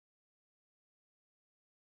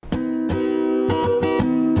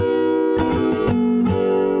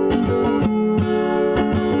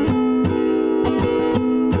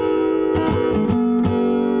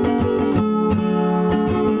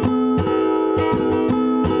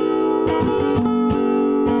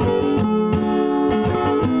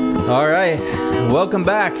right. Welcome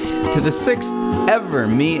back to the sixth ever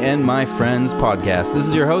Me and My Friends podcast. This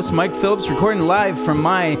is your host, Mike Phillips, recording live from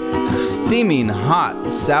my steaming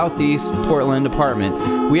hot southeast Portland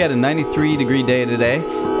apartment. We had a 93-degree day today,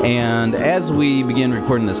 and as we begin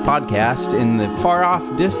recording this podcast, in the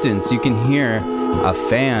far-off distance, you can hear a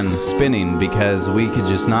fan spinning because we could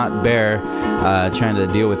just not bear trying to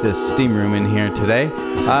deal with this steam room in here today.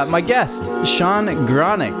 My guest, Sean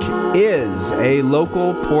Gronich, is a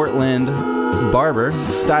local Portland barber,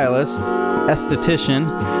 stylist, esthetician,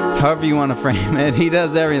 however you want to frame it. He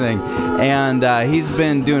does everything. And he's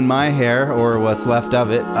been doing my hair, or what's left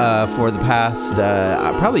of it, for the past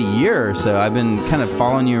probably year or so. I've been kind of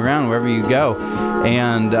following you around wherever you go.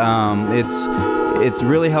 And it's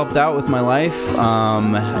really helped out with my life,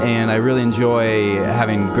 and I really enjoy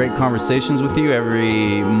having great conversations with you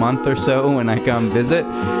every month or so when I come visit.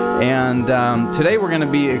 And today we're going to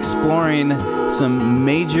be exploring some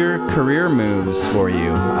major career moves for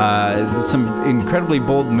you, some incredibly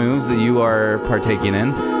bold moves that you are partaking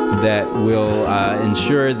in that will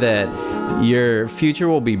ensure that your future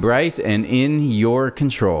will be bright and in your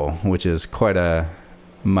control, which is quite a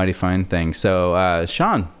mighty fine thing. So,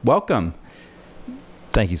 Sean, welcome.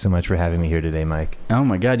 Thank you so much for having me here today, Mike. Oh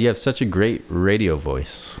my God, you have such a great radio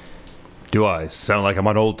voice. Do I sound like I'm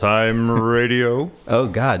on old-time radio? Oh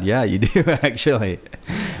God, yeah, you do actually.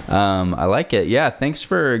 I like it. Yeah, thanks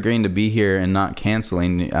for agreeing to be here and not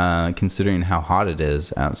canceling, considering how hot it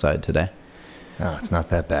is outside today. Oh, it's not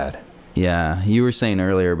that bad. Yeah, you were saying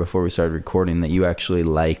earlier before we started recording that you actually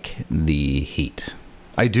like the heat.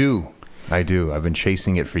 I do. I've been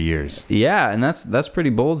chasing it for years. Yeah, and that's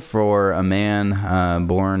pretty bold for a man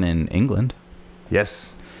born in England.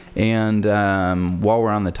 Yes. And while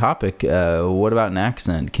we're on the topic, what about an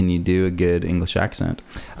accent? Can you do a good English accent?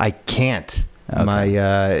 I can't. Okay.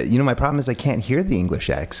 My problem is I can't hear the English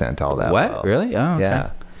accent all that well. What? Really? Oh, okay.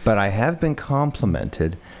 Yeah. But I have been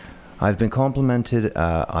complimented. I've been complimented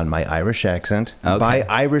on my Irish accent by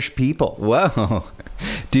Irish people. Whoa.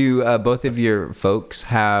 Do both of your folks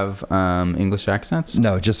have English accents?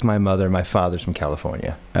 No, just my mother. My father's from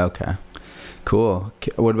California. Okay. Cool.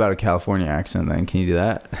 What about a California accent then? Can you do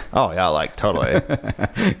that? Oh, yeah, totally.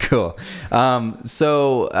 Cool.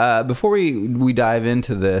 So before we dive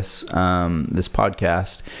into this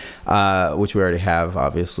podcast, which we already have,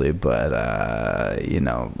 obviously, but,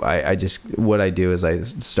 I just, what I do is I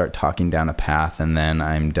start talking down a path, and then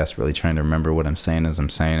I'm desperately trying to remember what I'm saying as I'm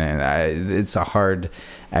saying it. It's a hard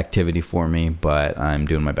activity for me, but I'm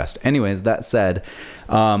doing my best. Anyways, that said,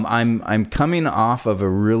 I'm coming off of a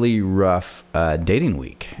really rough dating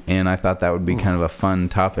week, and I thought that would be kind of a fun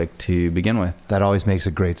topic to begin with. That always makes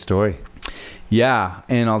a great story. Yeah,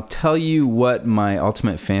 and I'll tell you what my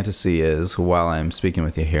ultimate fantasy is while I'm speaking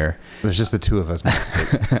with you here. There's just the two of us.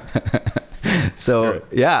 So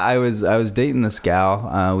yeah, I was dating this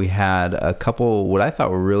gal. We had a couple what I thought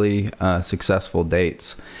were really successful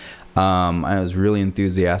dates. I was really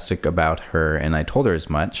enthusiastic about her, and I told her as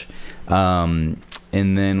much.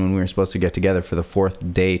 And then when we were supposed to get together for the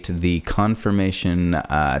fourth date, the confirmation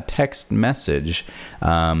text message,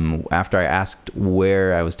 after I asked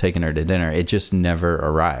where I was taking her to dinner, it just never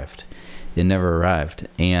arrived. It never arrived.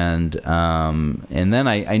 And then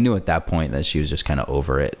I knew at that point that she was just kind of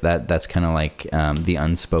over it. That's kind of like the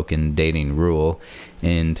unspoken dating rule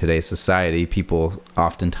in today's society. People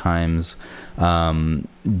oftentimes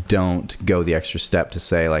don't go the extra step to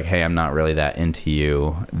say, like, hey, I'm not really that into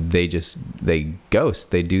you. They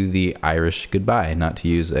ghost. They do the Irish goodbye, not to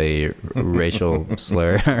use a racial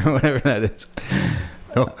slur or whatever that is.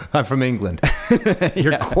 No, I'm from England.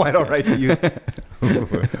 You're quite all right to use.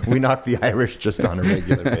 We knock the Irish just on a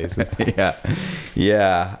regular basis.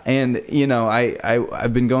 Yeah. And,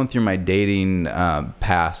 I've been going through my dating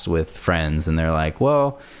past with friends, and they're like,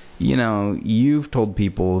 well, you've told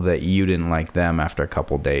people that you didn't like them after a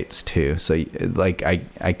couple dates too. So, like,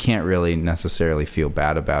 I can't really necessarily feel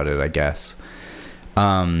bad about it, I guess.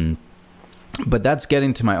 But that's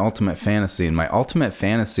getting to my ultimate fantasy. And my ultimate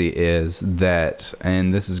fantasy is that,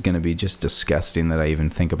 and this is going to be just disgusting that I even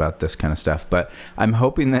think about this kind of stuff, but I'm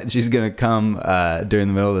hoping that she's going to come during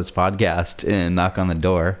the middle of this podcast and knock on the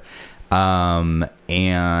door. Try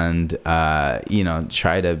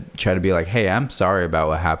to be like, hey, I'm sorry about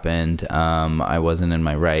what happened. I wasn't in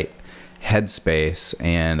my right headspace,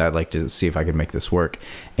 and I'd like to see if I could make this work.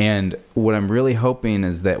 And what I'm really hoping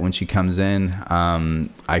is that when she comes in,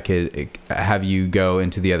 I could have you go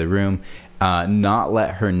into the other room, not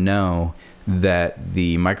let her know that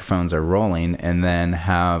the microphones are rolling, and then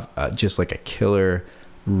have just like a killer,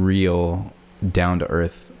 real,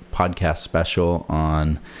 down-to-earth podcast special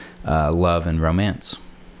on love and romance.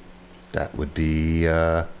 That would be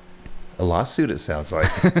a lawsuit, it sounds like.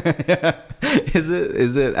 Yeah.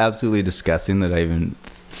 Is it absolutely disgusting that I even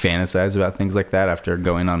fantasize about things like that after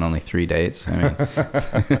going on only 3 dates? I mean,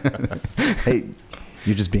 Hey,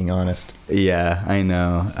 you're just being honest. yeah, I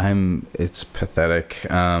know. It's pathetic.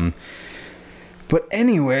 But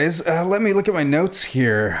anyways, let me look at my notes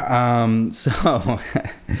here. So,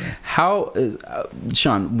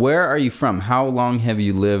 Sean, where are you from? How long have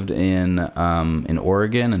you lived in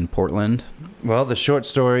Oregon and Portland? Well, the short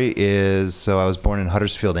story is, so I was born in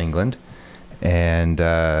Huddersfield, England. And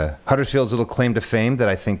Huddersfield's little claim to fame that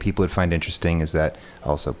I think people would find interesting is that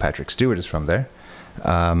also Patrick Stewart is from there.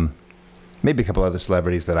 Maybe a couple other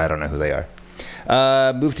celebrities, but I don't know who they are.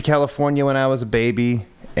 Moved to California when I was a baby,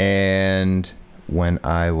 and when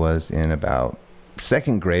I was in about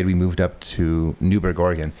second grade, we moved up to Newberg,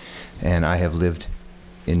 Oregon, and I have lived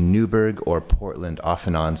in Newberg or Portland off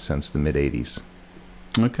and on since the mid-'80s.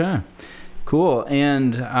 Okay. Cool.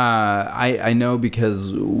 And I know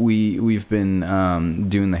because we've been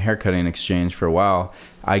doing the haircutting exchange for a while.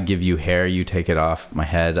 I give you hair, you take it off my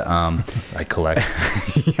head. I collect.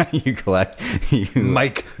 Yeah, you collect.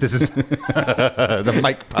 Mike, this is the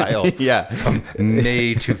Mike pile. Yeah. From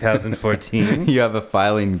May 2014. You have a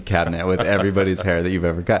filing cabinet with everybody's hair that you've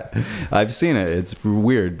ever cut. I've seen it. It's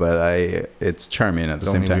weird, but it's charming at the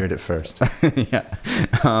same time. Weird at first. Yeah.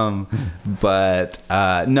 But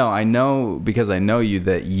no, I know because I know you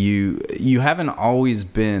that you haven't always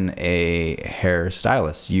been a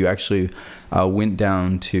hairstylist. You actually went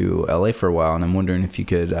down to LA for a while, and I'm wondering if you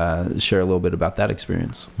could share a little bit about that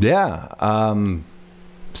experience. Yeah.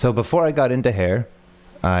 So before I got into hair,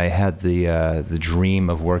 I had the dream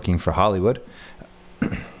of working for Hollywood.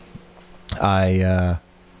 Let's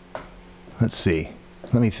see.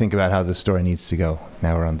 Let me think about how this story needs to go.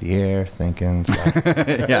 Now we're on the air, thinking. So.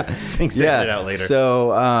 Yeah. Things to edit out later.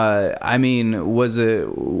 So, I mean, was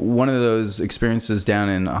it one of those experiences down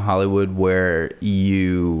in Hollywood where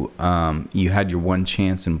you had your one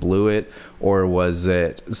chance and blew it? Or was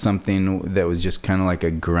it something that was just kind of like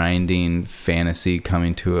a grinding fantasy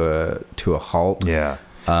coming to a halt? Yeah.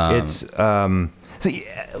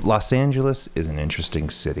 Los Angeles is an interesting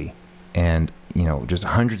city. And, just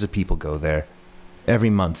hundreds of people go there every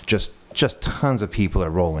month. Just tons of people are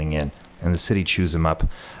rolling in, and the city chews them up.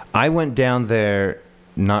 I went down there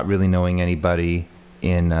not really knowing anybody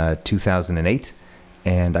in 2008,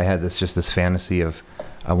 and I had this fantasy of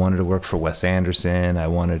I wanted to work for Wes Anderson. I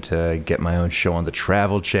wanted to get my own show on the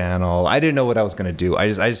Travel Channel. I didn't know what I was going to do. I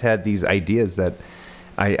just had these ideas that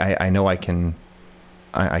I know I can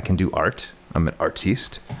do art. I'm an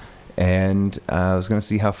artiste. And I was going to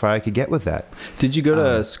see how far I could get with that. Did you go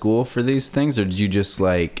to school for these things, or did you just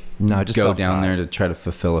just go down there to try to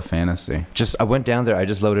fulfill a fantasy? I went down there. I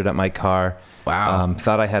just loaded up my car. Wow.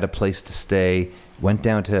 Thought I had a place to stay. Went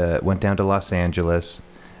down to Los Angeles.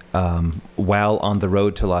 While on the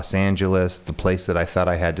road to Los Angeles, the place that I thought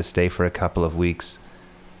I had to stay for a couple of weeks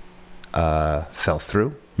fell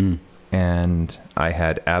through, and I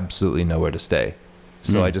had absolutely nowhere to stay.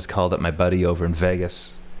 So I just called up my buddy over in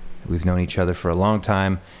Vegas. We've known each other for a long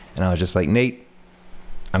time, and I was just like, Nate,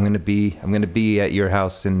 I'm gonna be at your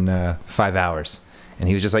house in 5 hours. And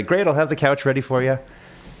he was just like, great, I'll have the couch ready for you.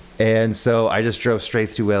 And so I just drove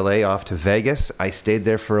straight through LA off to Vegas. I stayed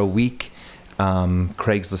there for a week,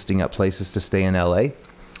 Craigslisting up places to stay in LA.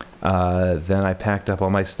 Then I packed up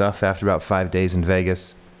all my stuff after about 5 days in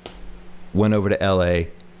Vegas, went over to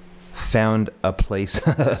LA, found a place,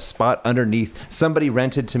 a spot underneath. Somebody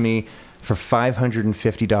rented to me for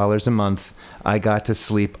 $550 a month. I got to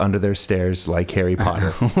sleep under their stairs like Harry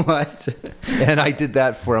Potter. What? And I did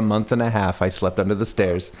that for a month and a half. I slept under the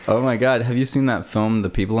stairs. Oh my God. Have you seen that film, The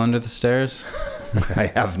People Under the Stairs?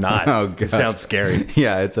 I have not. Oh, gosh. It sounds scary.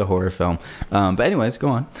 Yeah, it's a horror film. But anyways, go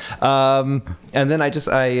on. And then I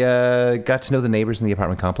got to know the neighbors in the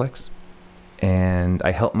apartment complex. And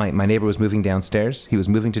I helped my neighbor was moving downstairs. He was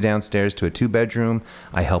moving to downstairs to a 2-bedroom.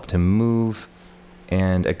 I helped him move.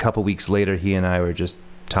 And a couple weeks later, he and I were just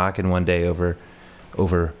talking one day over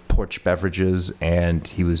porch beverages, and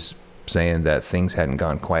he was saying that things hadn't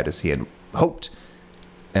gone quite as he had hoped,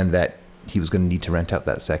 and that he was going to need to rent out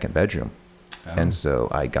that second bedroom. Oh. And so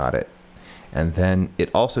I got it. And then it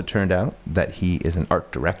also turned out that he is an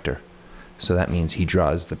art director. So that means he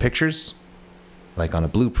draws the pictures, like on a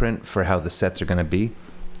blueprint for how the sets are going to be.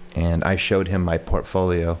 And I showed him my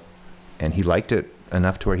portfolio, and he liked it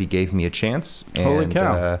enough to where he gave me a chance. Holy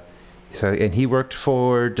cow. And he worked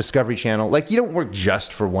for Discovery Channel. Like, you don't work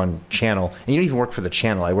just for one channel, and you don't even work for the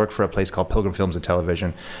channel. I work for a place called Pilgrim Films and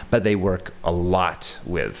Television, but they work a lot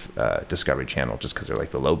with Discovery Channel just because they're like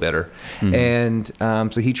the low bidder. And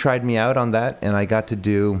so he tried me out on that, and I got to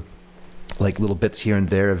do like little bits here and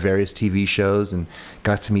there of various TV shows, and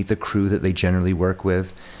got to meet the crew that they generally work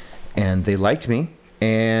with, and they liked me.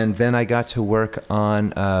 And then I got to work on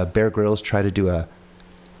Bear Grylls try to do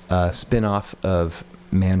a spin-off of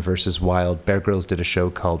Man vs. Wild. Bear Grylls did a show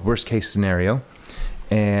called Worst Case Scenario.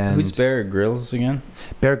 And who's Bear Grylls again?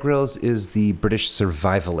 Bear Grylls is the British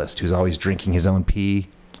survivalist who's always drinking his own pee.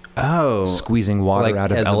 Oh, squeezing water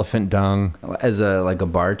out of elephant dung. As a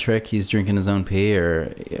bar trick, he's drinking his own pee,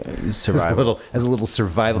 or survival. as a little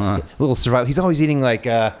survival. He's always eating like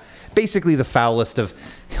basically the foulest of.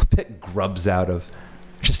 He'll pick grubs out of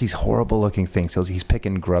just these horrible looking things. He's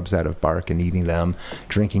picking grubs out of bark and eating them,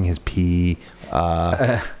 drinking his pee.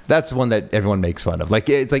 That's one that everyone makes fun of. Like,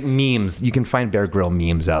 it's like memes. You can find Bear Grylls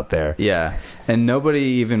memes out there. Yeah, and nobody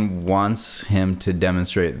even wants him to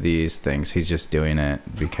demonstrate these things. He's just doing it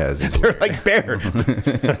because they're like, Bear.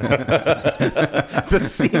 The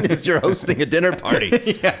scene is you're hosting a dinner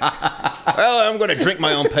party. Yeah. Well, I'm going to drink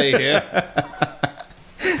my own pee here.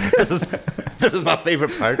 This is my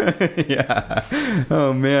favorite part. Yeah.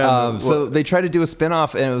 Oh man. So they tried to do a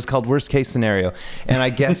spin-off, and it was called Worst Case Scenario. And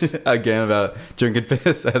I guess again about drinking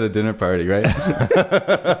piss at a dinner party, right?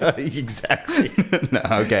 Exactly. No,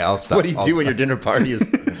 okay, I'll stop. What do you do when your dinner party is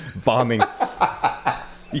bombing?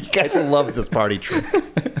 You guys love this party trick.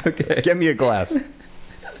 Okay. Get me a glass.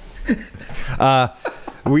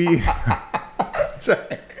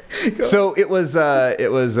 Sorry. So it was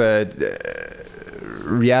a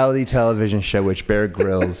reality television show which Bear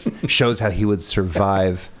Grylls shows how he would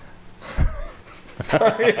survive.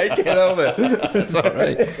 Sorry, I can't help it. It's all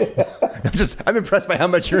right. I'm impressed by how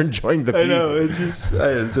much you're enjoying the pee. I know, it's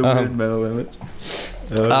a weird mental image.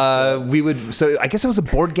 So I guess it was a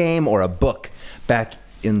board game or a book back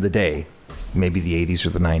in the day, maybe the 80s or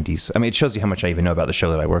the 90s. I mean, it shows you how much I even know about the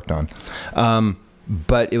show that I worked on.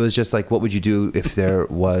 But it was just like, what would you do if you're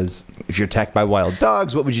attacked by wild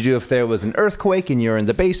dogs? What would you do if there was an earthquake and you're in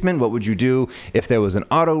the basement? What would you do if there was an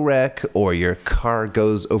auto wreck or your car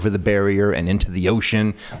goes over the barrier and into the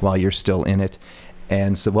ocean while you're still in it?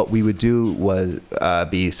 And so what we would do was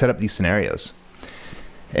set up these scenarios.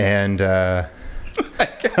 And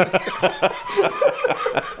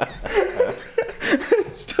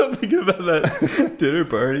Still thinking about that dinner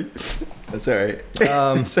party. Sorry.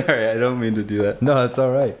 Sorry, I don't mean to do that. No, it's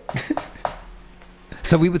all right.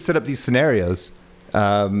 So we would set up these scenarios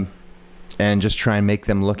and just try and make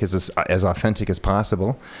them look as authentic as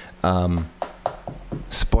possible.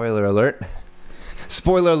 Spoiler alert.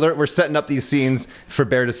 Spoiler alert, we're setting up these scenes for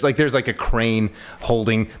Bear to... Like, there's like a crane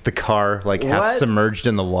holding the car, like half submerged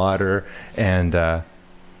in the water. And the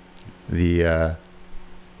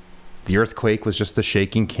earthquake was just the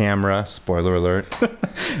shaking camera. Spoiler alert.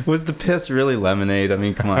 Was the piss really lemonade? I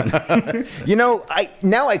mean, come on.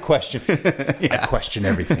 I question. Yeah. I question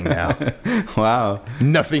everything now. Wow.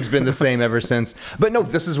 Nothing's been the same ever since. But no,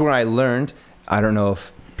 this is where I learned. I don't know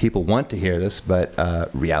if people want to hear this, but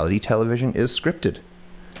reality television is scripted.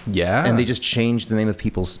 Yeah. And they just changed the name of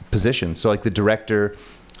people's positions. So like the director,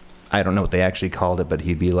 I don't know what they actually called it, but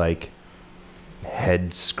he'd be like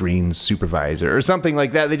head screen supervisor or something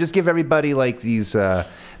like that. They just give everybody like these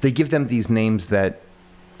they give them these names that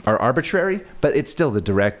are arbitrary, but it's still the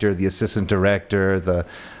director, the assistant director, the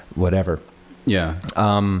whatever. Yeah.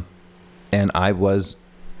 And I was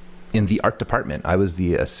in the art department. I was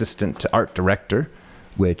the assistant art director,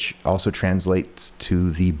 which also translates to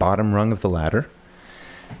the bottom rung of the ladder.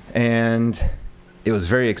 And it was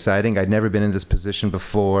very exciting. I'd never been in this position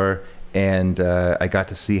before. And I got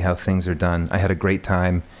to see how things are done. I had a great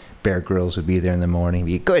time. Bear Grylls would be there in the morning.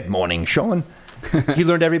 Be, good morning, Sean. He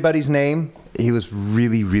learned everybody's name. He was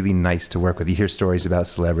really, really nice to work with. You hear stories about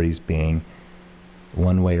celebrities being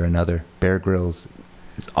one way or another. Bear Grylls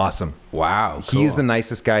is awesome. Wow. Cool. He's the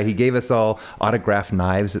nicest guy. He gave us all autographed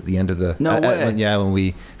knives at the end of the... when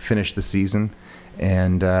we finished the season.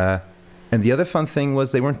 And the other fun thing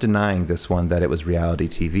was they weren't denying this one that it was reality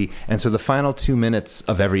TV. And so the final 2 minutes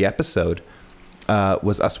of every episode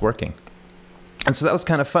was us working. And so that was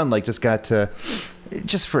kind of fun. Like, just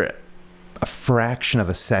for a fraction of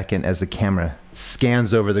a second as the camera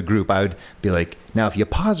scans over the group, I would be like, now if you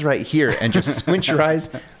pause right here and just squint your eyes,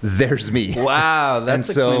 there's me. Wow, that's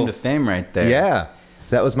a claim to fame right there. Yeah,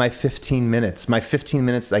 that was my 15 minutes. My 15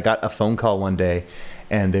 minutes, I got a phone call one day.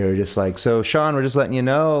 And they were just like, so Sean, we're just letting you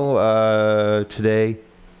know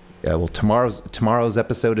tomorrow's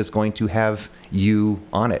episode is going to have you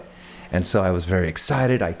on it. And so I was very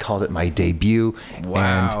excited. I called it my debut.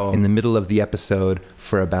 Wow. And in the middle of the episode,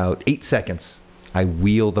 for about 8 seconds, I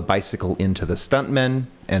wheel the bicycle into the stuntmen,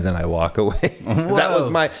 and then I walk away. That was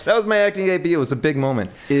my acting debut. It was a big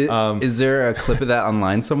moment. Is there a clip of that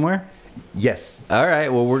online somewhere? Yes. All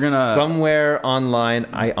right. Well, we're gonna somewhere online.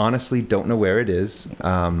 I honestly don't know where it is.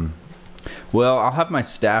 Well, I'll have my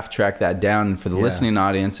staff track that down. For the listening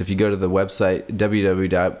audience, if you go to the website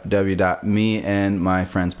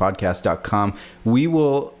www.meandmyfriendspodcast.com, we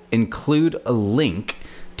will include a link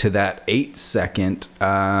to that 8-second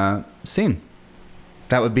scene.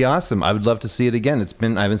 That would be awesome. I would love to see it again.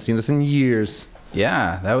 I haven't seen this in years.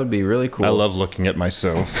 Yeah, that would be really cool. I love looking at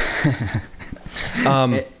myself.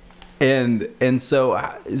 And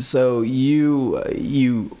so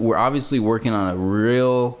you were obviously working on a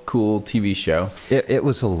real cool TV show. It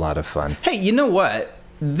was a lot of fun. Hey, you know what?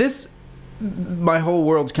 My whole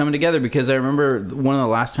world's coming together, because I remember one of the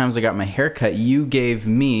last times I got my hair cut, you gave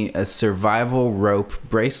me a survival rope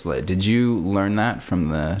bracelet. Did you learn that from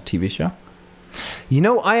the TV show? You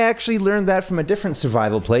know, I actually learned that from a different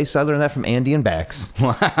survival place. I learned that from Andy and Bax.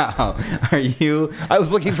 Wow. I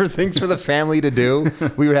was looking for things for the family to do.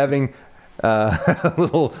 We were having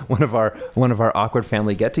one of our awkward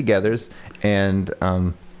family get-togethers, and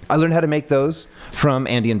I learned how to make those from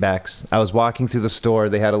Andy and Bax. I was walking through the store.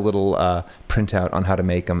 They had a little printout on how to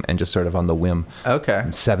make them, and just sort of on the whim. Okay.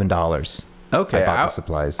 $7. Okay, I bought the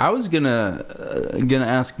supplies. I was gonna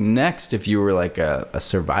ask next if you were like a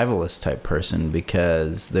survivalist type person,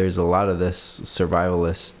 because there's a lot of this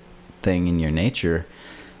survivalist thing in your nature.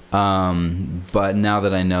 But now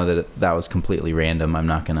that I know that was completely random, I'm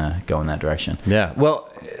not gonna go in that direction. Yeah,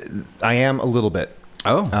 well, I am a little bit.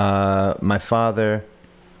 Oh. My father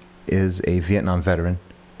is a Vietnam veteran,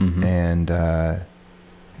 and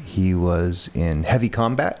he was in heavy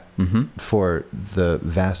combat for the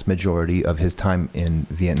vast majority of his time in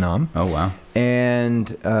Vietnam. Oh, wow. And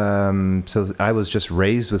so I was just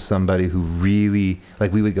raised with somebody who really,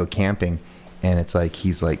 like, we would go camping, and it's like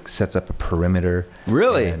he's like sets up a perimeter.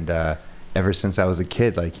 Really? And ever since I was a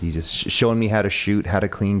kid, like, he just showing me how to shoot, how to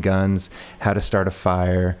clean guns, how to start a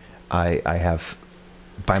fire. I have,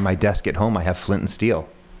 by my desk at home, I have flint and steel,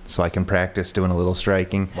 so I can practice doing a little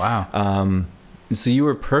striking. Wow. So you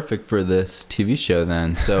were perfect for this TV show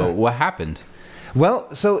then. So what happened?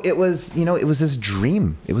 Well, so it was this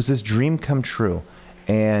dream. It was this dream come true.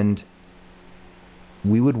 And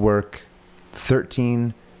we would work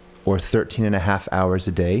 13 or 13 and a half hours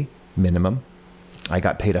a day, minimum. I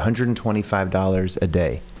got paid $125 a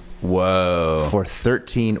day. Whoa. For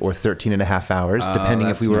 13 or 13 and a half hours, depending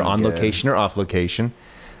if we were on location or off location.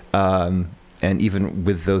 And even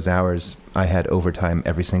with those hours, I had overtime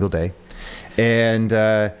every single day. And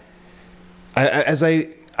I was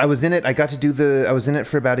in it, I was in it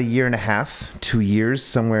for about a year and a half, 2 years,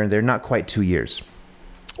 somewhere in there, not quite 2 years.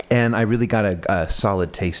 And I really got a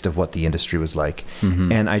solid taste of what the industry was like.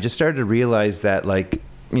 And I just started to realize that, like,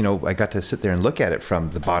 you know, I got to sit there and look at it from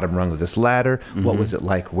the bottom rung of this ladder. What was it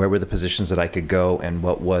like? Where were the positions that I could go? And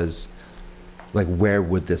what was, like, where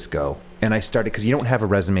would this go? And I started, because you don't have a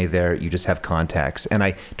resume there, you just have contacts.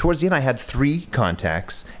 And towards the end, I had 3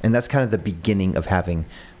 contacts, and that's kind of the beginning of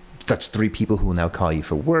that's 3 people who will now call you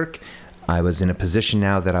for work. I was in a position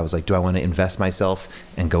now that I was like, do I want to invest myself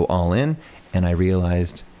and go all in? And I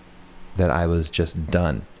realized that I was just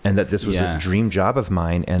done, and that this was this dream job of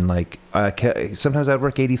mine. And like, sometimes I'd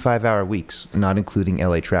work 85-hour weeks, not including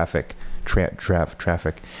LA traffic.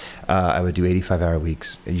 I would do 85-hour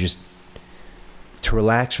weeks. To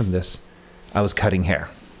relax from this, I was cutting hair.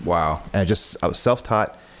 Wow. And I was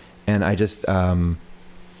self-taught, and I just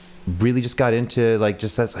really just got into, like,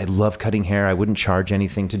 just that. I love cutting hair. I wouldn't charge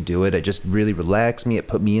anything to do it. It just really relaxed me. It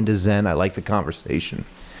put me into Zen. I like the conversation.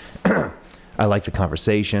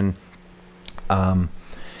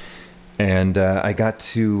 And I got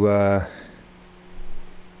to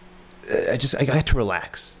I got to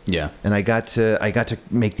relax. Yeah. And I got to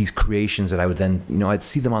make these creations that I would then, I'd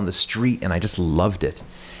see them on the street, and I just loved it.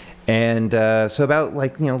 And so about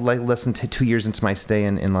like less than 2 years into my stay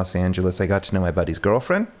in Los Angeles, I got to know my buddy's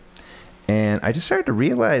girlfriend. And I just started to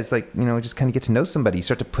realize, just kind of get to know somebody. You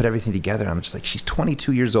start to put everything together. I'm just like, she's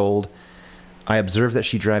 22 years old. I observe that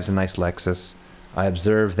she drives a nice Lexus. I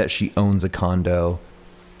observe that she owns a condo.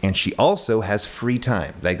 And she also has free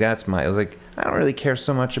time. I was like, I don't really care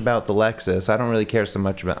so much about the Lexus. I don't really care so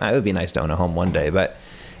much about, it would be nice to own a home one day. But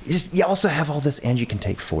you also have all this, and you can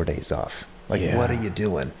take 4 days off. Like, what are you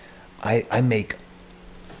doing? I make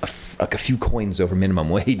a few coins over minimum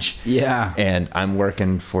wage. Yeah. And I'm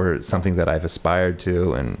working for something that I've aspired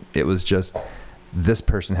to. And it was just, this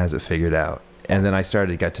person has it figured out. And then I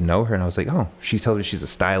got to know her, and I was like, oh, she told me she's a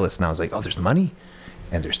stylist. And I was like, oh, there's money,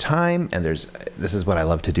 and there's time, and this is what I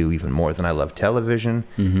love to do even more than I love television.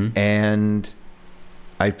 Mm-hmm. And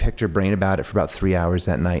I picked her brain about it for about 3 hours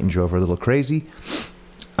that night and drove her a little crazy.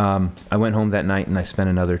 I went home that night and I spent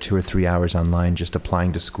another 2 or 3 hours online just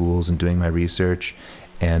applying to schools and doing my research.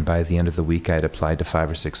 And by the end of the week, I had applied to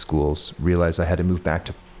 5 or 6 schools, realized I had to move back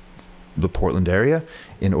to the Portland area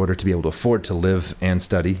in order to be able to afford to live and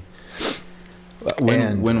study.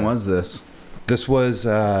 When was this? This was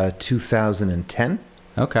 2010.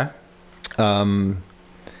 Okay.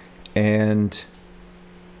 And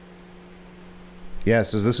yeah,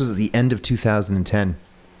 so this was at the end of 2010.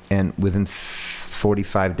 And within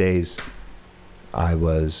 45 days, I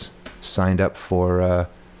was signed up for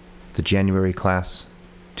the January class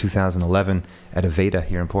 2011 at Aveda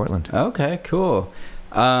here in Portland. Okay, cool.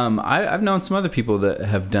 I've known some other people that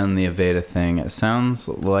have done the Aveda thing. It sounds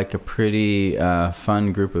like a pretty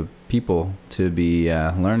fun group of people to be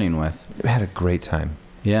learning with. I had a great time.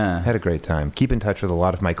 Yeah. Had a great time. Keep in touch with a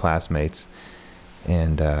lot of my classmates,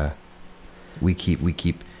 and we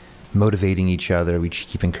keep motivating each other. We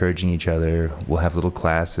keep encouraging each other. We'll have little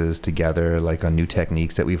classes together, like on new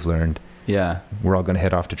techniques that we've learned. Yeah. We're all going to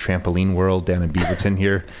head off to Trampoline World down in Beaverton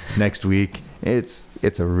here next week. It's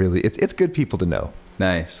good people to know.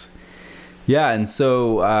 Nice. Yeah, and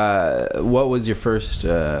so what was your first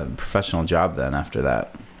professional job then after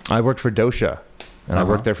that? I worked for Dosha, and I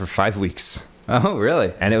worked there for 5 weeks. Oh,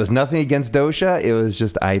 really? And it was nothing against Dosha. It was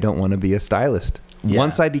just I don't want to be a stylist. Yeah.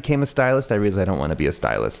 Once I became a stylist, I realized I don't want to be a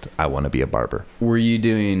stylist. I want to be a barber. Were you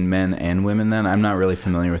doing men and women then? I'm not really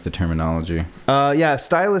familiar with the terminology. Yeah,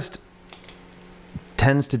 stylist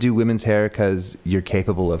tends to do women's hair because you're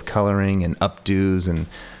capable of coloring and updos, and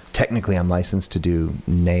technically I'm licensed to do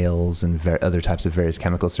nails and other types of various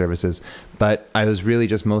chemical services. But I was really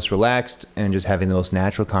just most relaxed and just having the most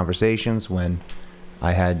natural conversations when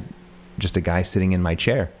I had just a guy sitting in my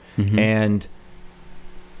chair. Mm-hmm. And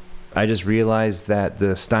I just realized that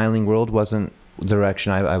the styling world wasn't the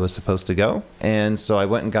direction I was supposed to go. And so I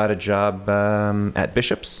went and got a job at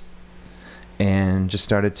Bishop's and just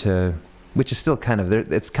started to, which is still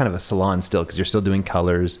it's kind of a salon still, because you're still doing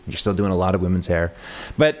colors. You're still doing a lot of women's hair,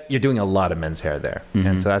 but you're doing a lot of men's hair there. Mm-hmm.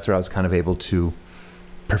 And so that's where I was kind of able to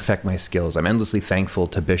perfect my skills. I'm endlessly thankful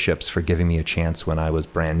to Bishop's for giving me a chance when I was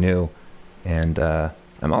brand new. And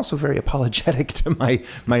I'm also very apologetic to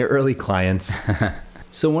my early clients.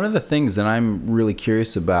 So one of the things that I'm really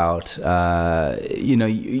curious about,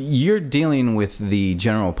 you're dealing with the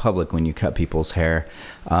general public when you cut people's hair.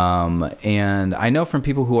 And I know from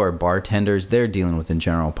people who are bartenders, they're dealing with the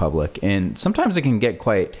general public. And sometimes it can get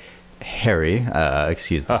quite hairy,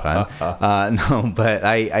 excuse the pun. No, but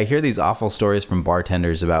I hear these awful stories from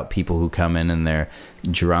bartenders about people who come in and they're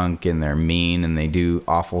drunk and they're mean and they do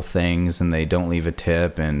awful things and they don't leave a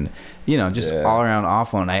tip and, just all around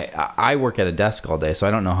awful. And I work at a desk all day, so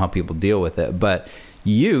I don't know how people deal with it. But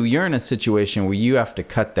you're in a situation where you have to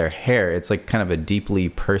cut their hair. It's like kind of a deeply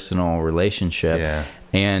personal relationship. Yeah.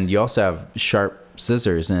 And you also have sharp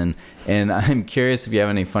scissors, and I'm curious if you have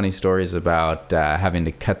any funny stories about having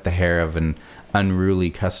to cut the hair of an unruly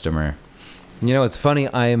customer. It's funny.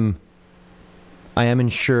 I am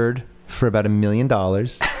insured for about $1 million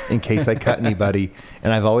in case I cut anybody,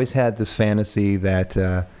 and I've always had this fantasy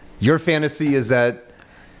that your fantasy is that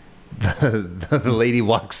the lady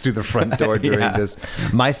walks through the front door during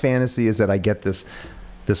this. My fantasy is that I get this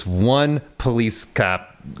one police cop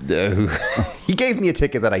who he gave me a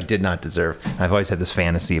ticket that I did not deserve. I've always had this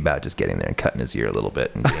fantasy about just getting there and cutting his ear a little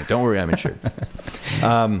bit and being, don't worry, I'm insured.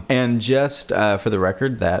 And just for the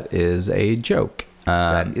record, that is a joke.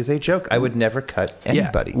 That is a joke. I would never cut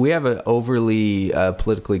anybody. Yeah, we have an overly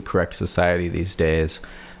politically correct society these days.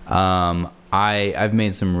 I've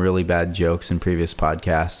made some really bad jokes in previous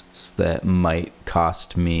podcasts that might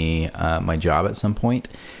cost me my job at some point.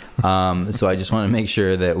 So I just want to make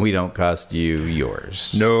sure that we don't cost you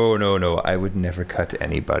yours. No. I would never cut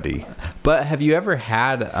anybody. But have you ever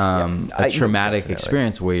had a traumatic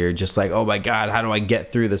experience where you're just like, oh my God, how do I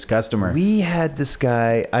get through this customer? We had this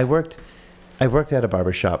guy. I worked at a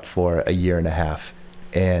barbershop for 1.5 years.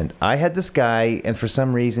 And I had this guy, and for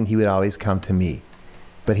some reason, he would always come to me.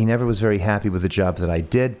 But he never was very happy with the job that I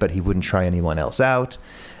did, but he wouldn't try anyone else out.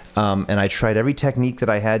 And I tried every technique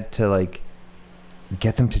that I had to,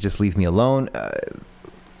 get them to just leave me alone.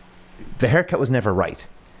 The haircut was never right.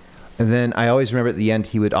 And then I always remember at the end,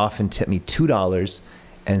 he would often tip me $2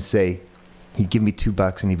 and say, he'd give me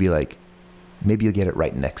 $2 and he'd be like, maybe you'll get it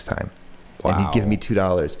right next time. Wow. And he'd give me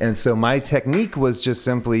 $2. And so my technique was just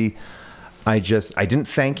simply, I didn't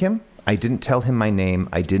thank him. I didn't tell him my name.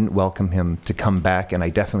 I didn't welcome him to come back, and I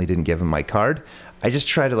definitely didn't give him my card. I just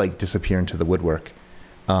tried to like disappear into the woodwork,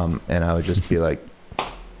 and I would just be like,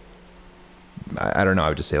 I don't know. I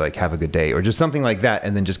would just say like, "Have a good day," or just something like that,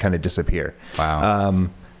 and then just kind of disappear. Wow.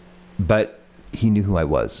 But he knew who I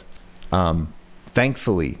was.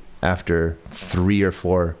 Thankfully, after 3 or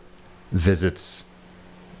 4 visits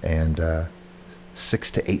and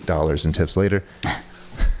 $6 to $8 in tips later.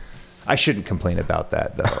 I shouldn't complain about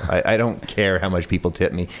that, though. I don't care how much people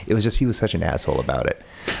tip me. It was just he was such an asshole about it.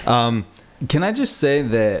 Can I just say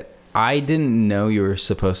that I didn't know you were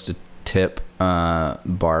supposed to tip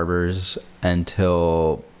barbers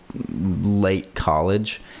until late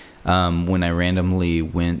college, when I randomly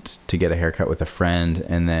went to get a haircut with a friend,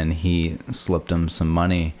 and then he slipped him some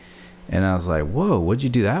money. And I was like, whoa, what'd you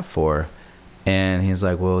do that for? And he's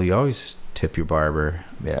like, well, you always tip your barber.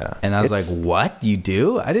 Yeah. And I was like, what? You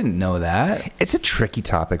do? I didn't know that. It's a tricky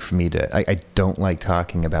topic for me to... I don't like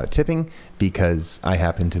talking about tipping because I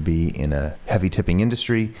happen to be in a heavy tipping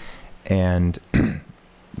industry. And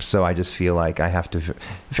so I just feel like I have to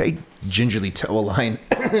very gingerly toe a line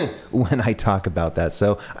when I talk about that.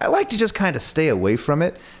 So I like to just kind of stay away from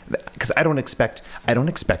it because I don't expect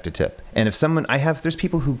a tip. And if someone... there's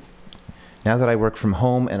people who... Now that I work from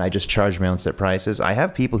home and I just charge my own set prices, I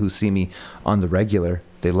have people who see me on the regular.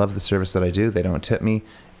 They love the service that I do. They don't tip me.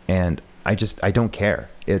 And I don't care.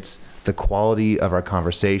 It's the quality of our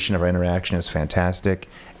conversation, of our interaction is fantastic.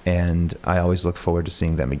 And I always look forward to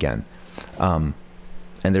seeing them again. And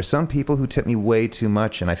there's some people who tip me way too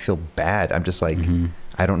much and I feel bad. I'm just like,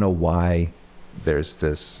 I don't know why there's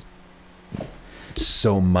this,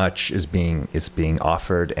 so much is being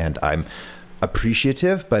offered, and I'm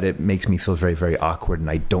appreciative, but it makes me feel very, very awkward,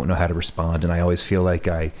 and I don't know how to respond. And I always feel like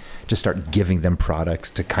I just start giving them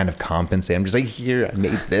products to kind of compensate. I'm just like, here, I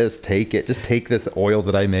made this, take it. Just take this oil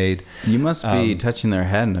that I made. You must be touching their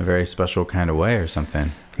head in a very special kind of way or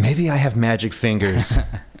something. Maybe I have magic fingers.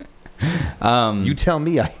 You tell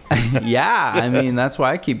me. Yeah, I mean, that's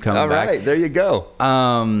why I keep coming back. All right, there you go.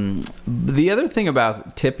 The other thing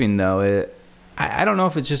about tipping, though, I don't know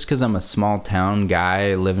if it's just because I'm a small town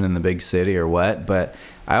guy living in the big city or what, but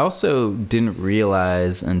I also didn't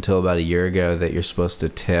realize until about a year ago that you're supposed to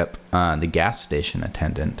tip the gas station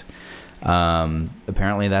attendant.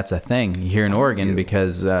 Apparently that's a thing here in Oregon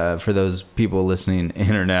because for those people listening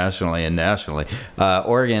internationally and nationally,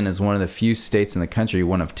 Oregon is one of the few states in the country,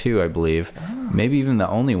 one of 2, I believe, maybe even the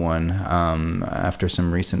only one after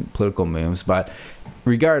some recent political moves. But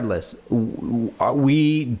regardless,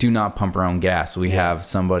 we do not pump our own gas. We have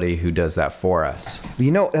somebody who does that for us.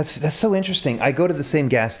 You know, that's so interesting. I go to the same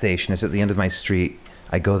gas station. It's at the end of my street.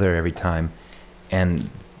 I go there every time. And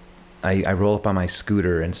I roll up on my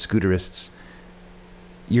scooter, and scooterists,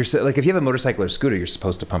 like if you have a motorcycle or scooter, you're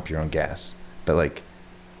supposed to pump your own gas. But like,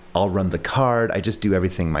 I'll run the card. I just do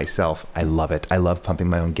everything myself. I love it. I love pumping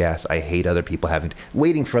my own gas. I hate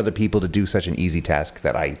waiting for other people to do such an easy task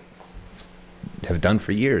that I have done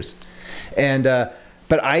for years. And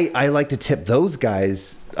but I like to tip those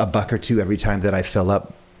guys $1 or $2 every time that I fill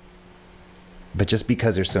up, but just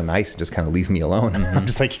because they're so nice and just kind of leave me alone. I'm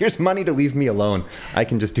just like, here's money to leave me alone. I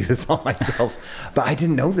can just do this all myself. But I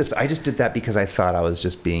didn't know this. I just did that because I thought I was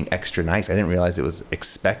just being extra nice. I didn't realize it was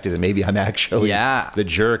expected, and maybe I'm actually the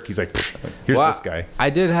jerk. He's like, here's this guy. I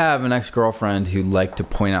did have an ex-girlfriend who liked to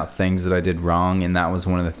point out things that I did wrong, and that was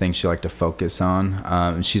one of the things she liked to focus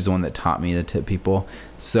on. She's the one that taught me to tip people.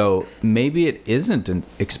 So maybe it isn't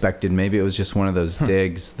expected. Maybe it was just one of those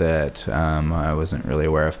digs that I wasn't really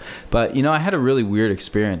aware of. But, I had a really weird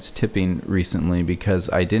experience tipping recently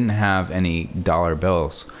because I didn't have any dollar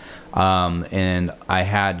bills. And I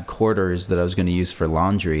had quarters that I was going to use for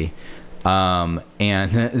laundry.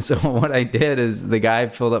 And so what I did is the guy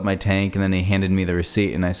filled up my tank, and then he handed me the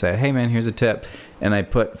receipt, and I said, hey, man, here's a tip. And I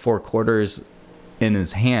put 4 quarters in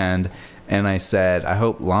his hand, and I said, I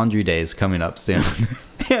hope laundry day is coming up soon.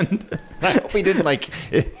 And I hope he didn't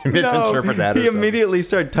misinterpret that. He immediately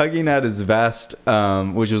started tugging at his vest,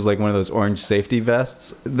 which was like one of those orange safety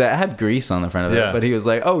vests that had grease on the front of it. But he was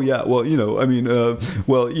like, oh yeah, well,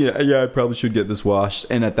 I probably should get this washed.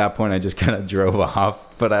 And at that point I just kind of drove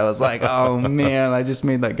off. But I was like, oh man, I just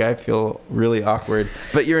made that guy feel really awkward.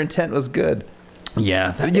 But your intent was good.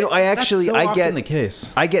 Yeah, that's so often the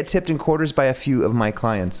case. I get tipped in quarters by a few of my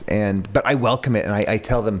clients, but I welcome it, and I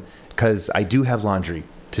tell them, because I do have laundry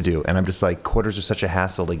to do, and I'm just like, quarters are such a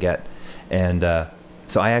hassle to get, and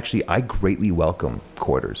so I greatly welcome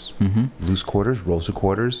quarters, loose quarters, rolls of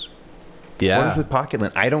quarters. Yeah. Quarters with pocket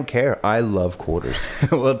lint. I don't care. I love quarters.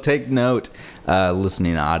 Well, take note,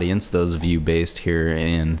 listening audience, those of you based here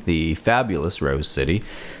in the fabulous Rose City.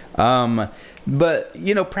 But,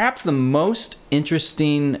 perhaps the most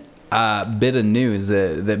interesting bit of news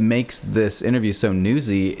that makes this interview so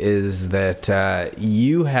newsy is that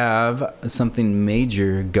you have something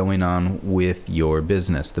major going on with your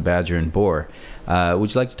business, the Badger and Boar.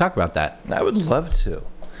 Would you like to talk about that? I would love to.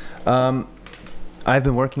 I've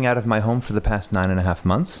been working out of my home for the past 9.5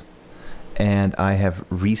 months, and I have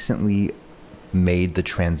recently made the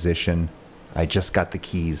transition. I just got the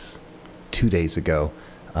keys 2 days ago.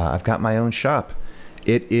 I've got my own shop.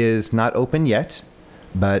 It is not open yet,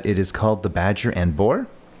 but it is called the Badger and Boar,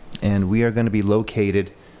 and we are going to be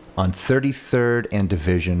located on 33rd and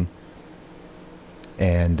Division.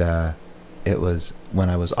 And it was when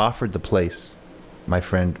I was offered the place.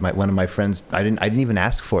 One of my friends, I didn't even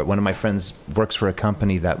ask for it. One of my friends works for a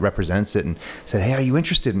company that represents it, and said, "Hey, are you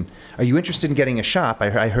interested in getting a shop?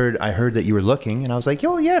 I heard that you were looking." And I was like,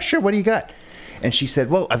 "Oh yeah, sure. What do you got?" And she said,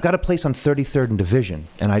 "Well, I've got a place on 33rd and Division."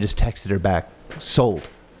 And I just texted her back, "Sold."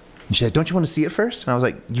 And she said, "Don't you want to see it first?" And I was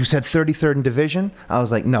like, "You said 33rd and Division?" I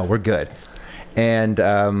was like, "No, we're good." And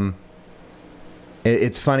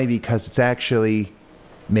it's funny because it's actually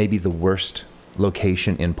maybe the worst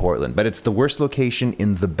location in Portland, but it's the worst location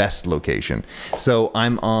in the best location. So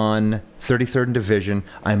I'm on 33rd and Division.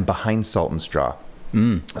 I'm behind Salt and Straw.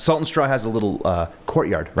 Salt and Straw has a little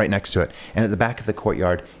courtyard right next to it, and at the back of the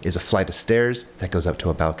courtyard is a flight of stairs that goes up to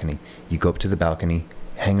a balcony. You go up to the balcony,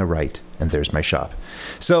 hang a right, and there's my shop.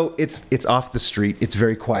 So it's off the street. It's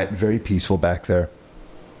very quiet, very peaceful back there.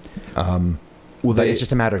 But it's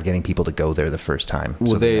just a matter of getting people to go there the first time.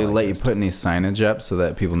 Will they let you put any signage up so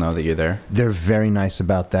that people know that you're there? They're very nice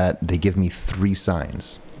about that. They give me 3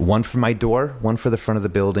 signs. One for my door, one for the front of the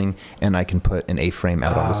building, and I can put an A-frame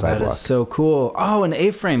out on the sidewalk. That is so cool. Oh, an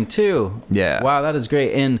A-frame too. Yeah. Wow, that is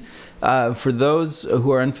great. And for those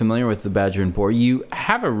who are unfamiliar with the Badger and Boar, you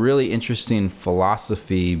have a really interesting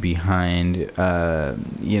philosophy behind,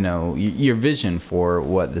 your vision for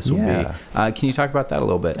what this will be. Can you talk about that a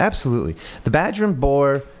little bit? Absolutely. The Badger and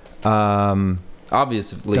Boar...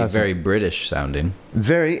 obviously very British sounding.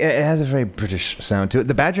 It has a very British sound to it.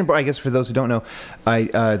 The Badger and Boar, I guess for those who don't know,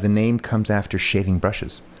 the name comes after shaving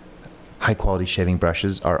brushes. High quality shaving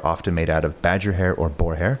brushes are often made out of badger hair or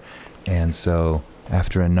boar hair. And so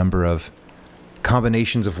after a number of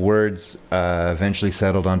combinations of words, eventually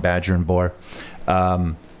settled on Badger and Boar.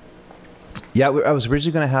 I was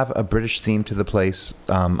originally going to have a British theme to the place.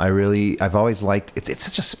 I've always liked, it's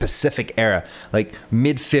such a specific era, like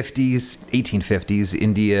mid-50s, 1850s,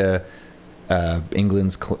 India,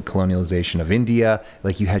 England's colonialization of India.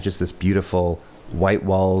 Like you had just this beautiful white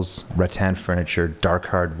walls, rattan furniture, dark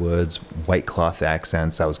hardwoods, white cloth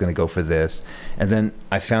accents. I was going to go for this. And then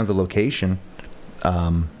I found the location,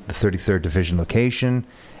 the 33rd Division location.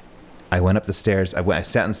 I went up the stairs. I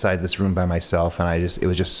sat inside this room by myself, and it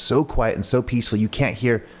was just so quiet and so peaceful. You can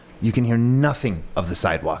hear nothing of the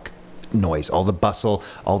sidewalk noise, all the bustle,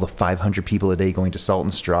 all the 500 people a day going to Salt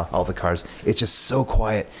and Straw, all the cars. It's just so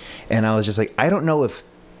quiet. And I was just like, I don't know if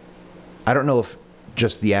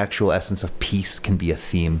just the actual essence of peace can be a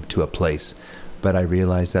theme to a place, but I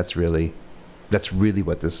realized that's really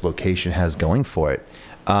what this location has going for it.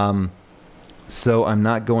 So I'm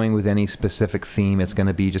not going with any specific theme. It's going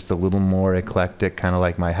to be just a little more eclectic, kind of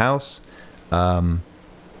like my house. A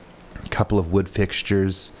couple of wood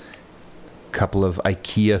fixtures, couple of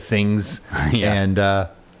IKEA things, and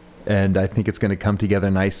I think it's going to come together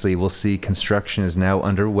nicely. We'll see. Construction is now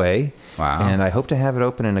underway. Wow. And I hope to have it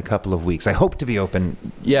open in a couple of weeks. I hope to be open.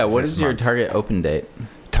 Yeah. What is your target open date?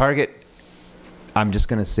 I'm just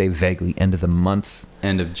going to say vaguely end of the month.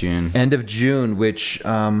 End of June. End of June, which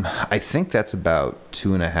I think that's about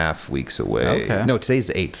 2.5 weeks away. Okay. No, today's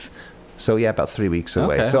the 8th. So, yeah, about 3 weeks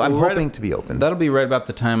away. Okay. So I'm hoping to be open. That'll be right about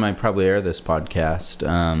the time I probably air this podcast.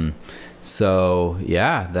 So,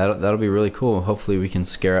 yeah, that'll be really cool. Hopefully we can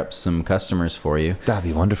scare up some customers for you. That'd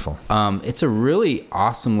be wonderful. It's a really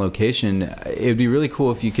awesome location. It'd be really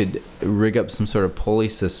cool if you could rig up some sort of pulley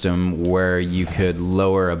system where you could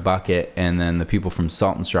lower a bucket and then the people from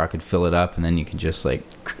Salt and Straw could fill it up, and then you could just like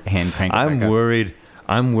hand crank it back up.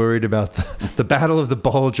 I'm worried about the Battle of the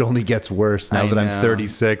Bulge only gets worse now that I'm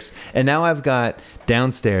 36. And now I've got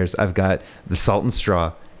downstairs, I've got the Salt and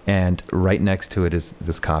Straw. And right next to it is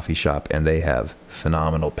this coffee shop, and they have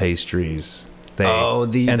phenomenal pastries.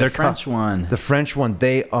 The French one. The French one.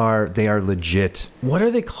 They are legit. What are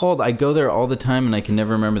they called? I go there all the time, and I can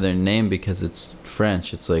never remember their name because it's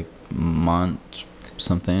French. It's like Mont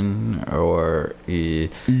something, or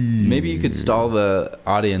maybe you could stall the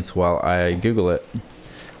audience while I Google it.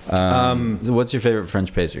 So what's your favorite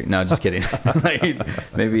French pastry? No, just kidding.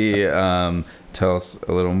 Like, maybe tell us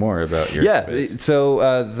a little more about your space.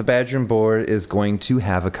 So the Badger and Boar is going to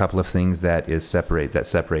have a couple of things that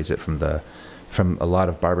separates it from a lot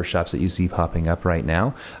of barbershops that you see popping up right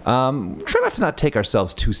now. Try not take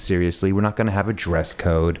ourselves too seriously. We're not going to have a dress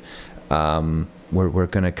code. We're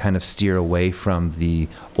going to kind of steer away from the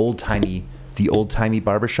old-timey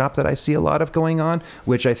barbershop that I see a lot of going on,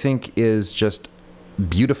 which I think is just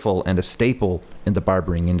beautiful and a staple in the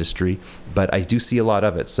barbering industry, but I do see a lot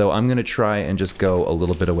of it. So I'm going to try and just go a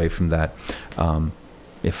little bit away from that,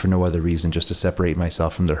 if for no other reason, just to separate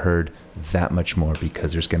myself from the herd that much more,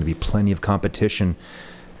 because there's going to be plenty of competition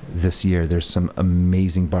this year. There's some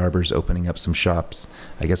amazing barbers opening up some shops.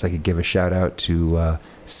 I guess I could give a shout out to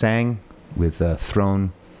Sang with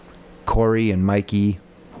Throne, Corey and Mikey,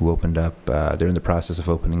 who opened up. They're in the process of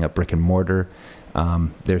opening up brick and mortar.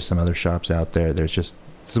 There's some other shops out there. There's just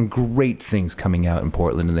some great things coming out in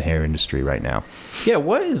Portland in the hair industry right now. Yeah,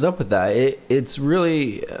 what is up with that? It's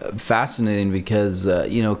really fascinating because,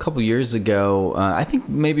 a couple years ago, I think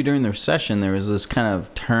maybe during the recession, there was this kind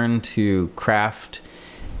of turn to craft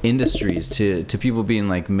industries, to people being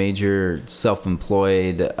like major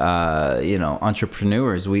self-employed,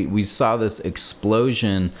 entrepreneurs. We saw this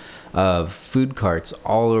explosion of food carts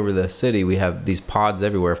all over the city. We have these pods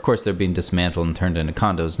everywhere. Of course, they're being dismantled and turned into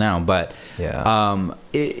condos now, but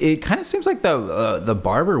it kind of seems like the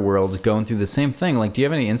barber world's going through the same thing. Like, do you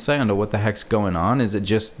have any insight into what the heck's going on? Is it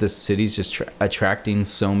just the city's just attracting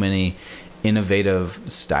so many innovative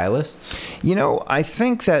stylists? I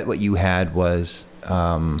think that what you had was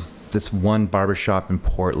this one barbershop in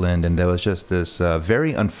Portland, and there was just this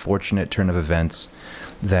very unfortunate turn of events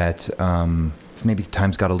that maybe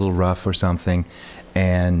times got a little rough or something,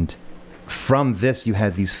 and from this you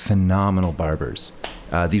had these phenomenal barbers.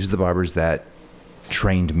 These are the barbers that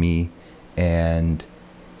trained me, and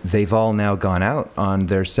they've all now gone out on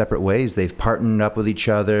their separate ways. They've partnered up with each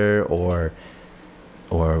other or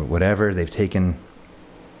whatever. They've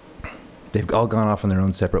all gone off on their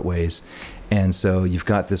own separate ways, and so you've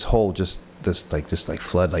got this whole this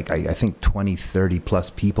flood, like I think 20, 30 plus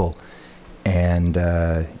people, and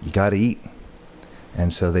you got to eat.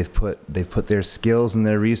 And so they've put their skills and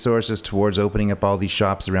their resources towards opening up all these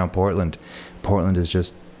shops around Portland. Portland is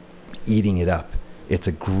just eating it up. It's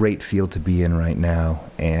a great field to be in right now,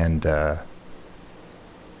 and I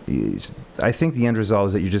think the end result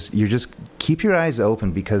is that you just keep your eyes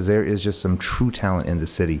open, because there is just some true talent in the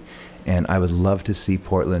city, and I would love to see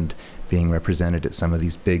Portland being represented at some of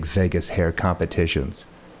these big Vegas hair competitions.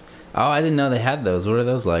 Oh, I didn't know they had those. What are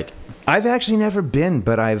those like? I've actually never been,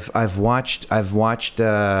 but I've watched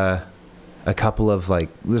a couple of like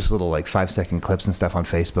this little like 5-second clips and stuff on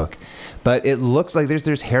Facebook. But it looks like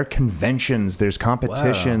there's hair conventions, there's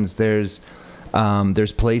competitions, wow.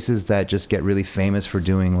 There's places that just get really famous for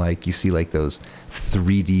doing, like, you see like those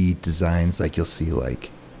 3D designs, like you'll see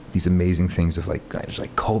like these amazing things of like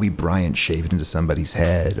Kobe Bryant shaved into somebody's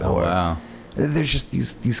head. Oh, or wow. There's just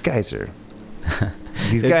these guys are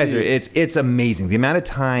it's amazing the amount of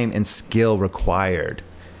time and skill required.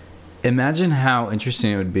 Imagine how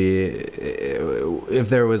interesting it would be if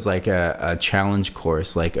there was like a challenge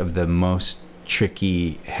course, like of the most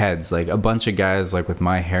tricky heads, like a bunch of guys like with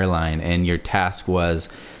my hairline, and your task was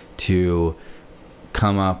to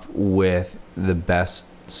come up with the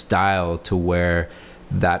best style to where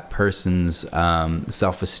that person's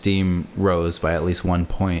self-esteem rose by at least 1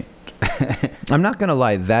 point. I'm not gonna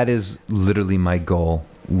lie, that is literally my goal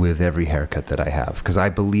with every haircut that I have, because I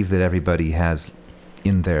believe that everybody has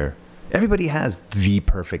the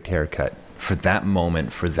perfect haircut for that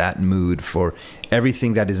moment, for that mood, for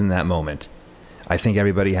everything that is in that moment. I think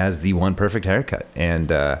everybody has the one perfect haircut,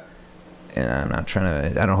 and I'm not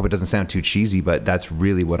trying to, I don't hope it doesn't sound too cheesy, but that's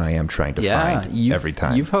really what I am trying to find every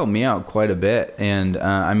time. You've helped me out quite a bit. And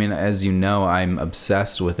I mean, as you know, I'm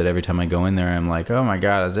obsessed with it. Every time I go in there, I'm like, oh my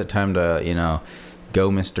God, is it time to, go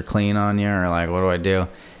Mr. Clean on you? Or like, what do I do?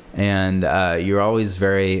 And you're always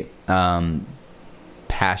very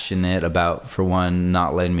passionate about, for one,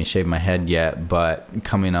 not letting me shave my head yet, but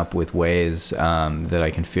coming up with ways that I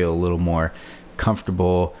can feel a little more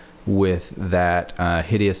comfortable with that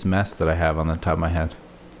hideous mess that I have on the top of my head.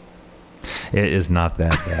 It is not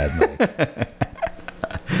that bad, Mike.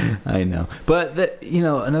 I know, but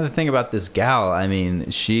another thing about this gal, I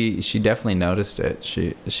mean, she definitely noticed it.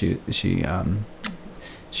 She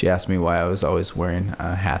asked me why I was always wearing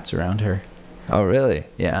hats around her. Oh, really?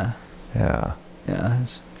 Yeah.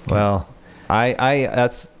 Well, I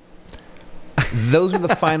that's those were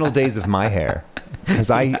the final days of my hair,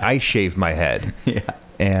 because I shaved my head. Yeah.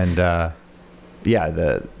 And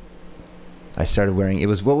I started wearing, it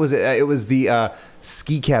was the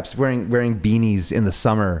ski caps, wearing beanies in the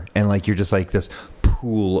summer, and like you're just like this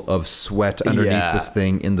pool of sweat underneath this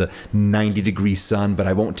thing in the 90-degree sun, but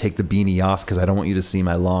I won't take the beanie off because I don't want you to see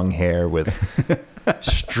my long hair with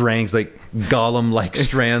strands, like Gollum-like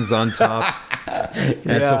strands on top.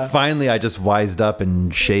 And so finally I just wised up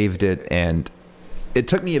and shaved it, and it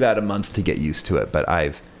took me about a month to get used to it, but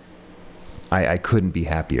I couldn't be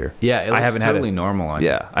happier. Yeah, it looks totally normal on you.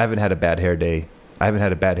 Yeah, I haven't had a bad hair day. I haven't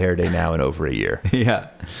had a bad hair day now in over a year. Yeah,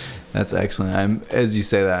 that's excellent. As you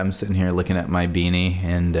say that, I'm sitting here looking at my beanie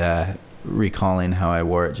and recalling how I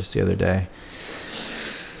wore it just the other day.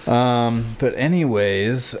 But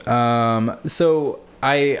anyways, so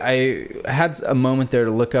I had a moment there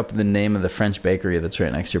to look up the name of the French bakery that's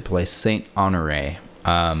right next to your place, Saint Honoré.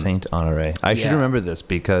 Saint Honoré. I should remember this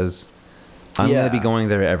because I'm going to be going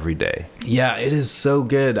there every day. Yeah, it is so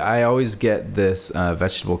good. I always get this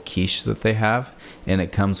vegetable quiche that they have, and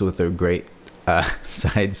it comes with a great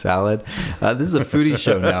side salad. This is a foodie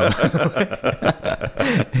show now.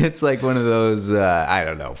 It's like one of those, I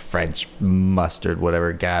don't know, French mustard,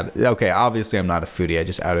 whatever. God. Okay, obviously I'm not a foodie. I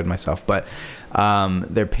just outed myself. But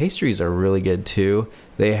their pastries are really good, too.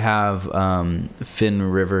 They have Finn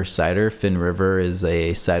River cider. Finn River is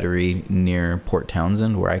a cidery near Port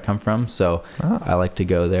Townsend, where I come from. So I like to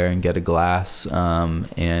go there and get a glass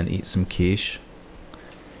and eat some quiche.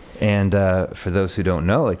 And for those who don't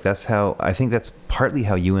know, like I think that's partly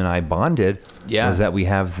how you and I bonded. Yeah, was that we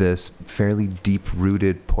have this fairly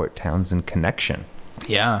deep-rooted Port Townsend connection.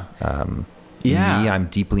 Yeah. Me, I'm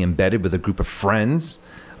deeply embedded with a group of friends,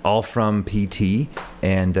 all from PT,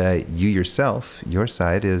 and you yourself, your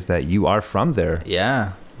side is that you are from there.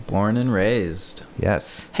 Yeah, born and raised.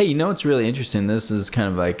 Yes. Hey, you know what's really interesting? This is kind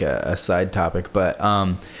of like a side topic, but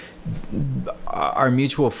our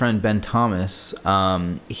mutual friend Ben Thomas,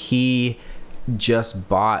 he just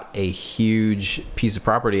bought a huge piece of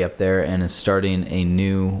property up there and is starting a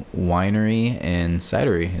new winery and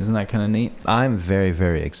cidery. Isn't that kind of neat? I'm very,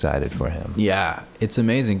 very excited for him. Yeah, it's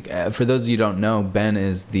amazing. For those of you who don't know, Ben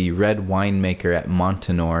is the red winemaker at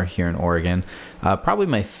Montanore here in Oregon. Probably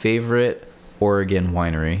my favorite Oregon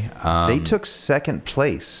winery. They took second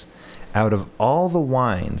place out of all the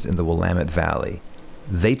wines in the Willamette Valley.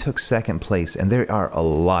 They took second place, and there are a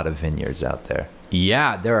lot of vineyards out there.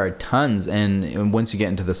 Yeah, there are tons. And once you get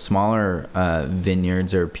into the smaller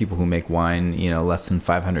vineyards or people who make wine, less than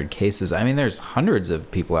 500 cases, I mean, there's hundreds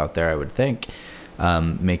of people out there, I would think,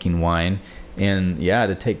 making wine. And yeah,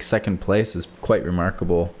 to take second place is quite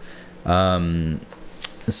remarkable.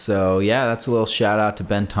 So yeah, that's a little shout out to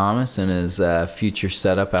Ben Thomas and his future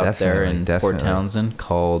setup out there in Port Townsend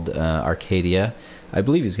called Arcadia. I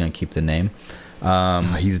believe he's going to keep the name.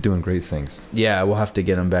 He's doing great things. Yeah, we'll have to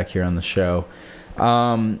get him back here on the show.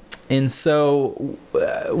 And so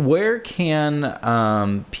where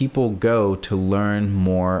can people go to learn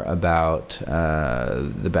more about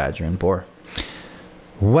the Badger and Boar?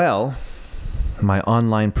 Well, my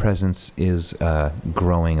online presence is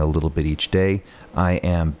growing a little bit each day. I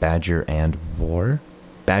am Badger and Boar.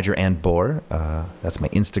 Badger and Boar. That's my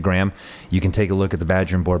Instagram. You can take a look at the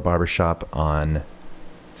Badger and Boar Barbershop on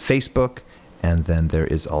Facebook. And then there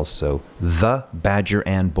is also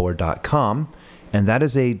thebadgerandboar.com. And that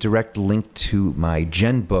is a direct link to my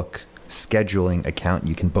GenBook scheduling account.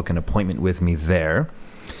 You can book an appointment with me there.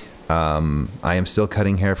 I am still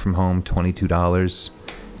cutting hair from home, $22.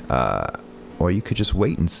 Or you could just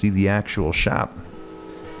wait and see the actual shop.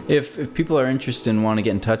 If people are interested and want to get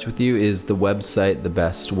in touch with you, is the website the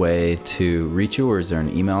best way to reach you, or is there an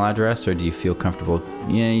email address, or do you feel comfortable?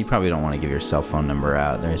 Yeah, you probably don't want to give your cell phone number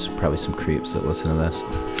out. There's probably some creeps that listen to this.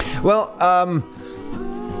 Well, I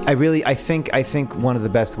think one of the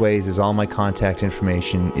best ways is all my contact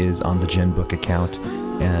information is on the GenBook account.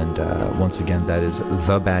 And once again, that is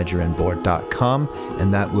thebadgerandboard.com,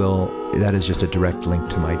 and that is just a direct link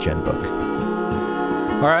to my GenBook.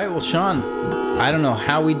 All right, well, Sean, I don't know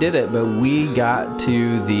how we did it, but we got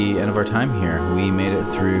to the end of our time here. We made it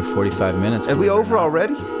through 45 minutes. Are we over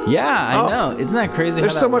already? Yeah, I know. Isn't that crazy?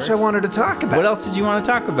 There's so much I wanted to talk about. What else did you want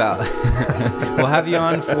to talk about? We'll have you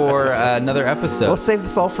on for another episode. We'll save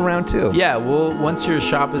this all for round 2. Yeah, once your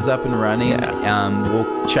shop is up and running,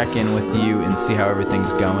 we'll check in with you and see how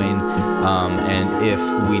everything's going. And if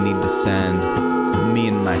we need to send me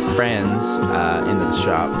and my friends into the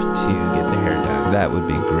shop to get the hair done. That would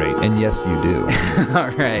be great. And yes, you do. All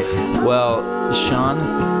right. Well, Sean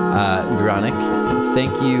Gronich,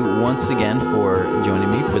 thank you once again for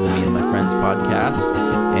joining me for the Me and My Friends podcast.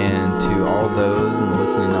 And to all those in the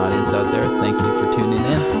listening audience out there, thank you for tuning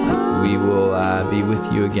in. We will be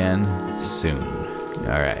with you again soon.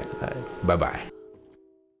 All right. Bye. Bye-bye.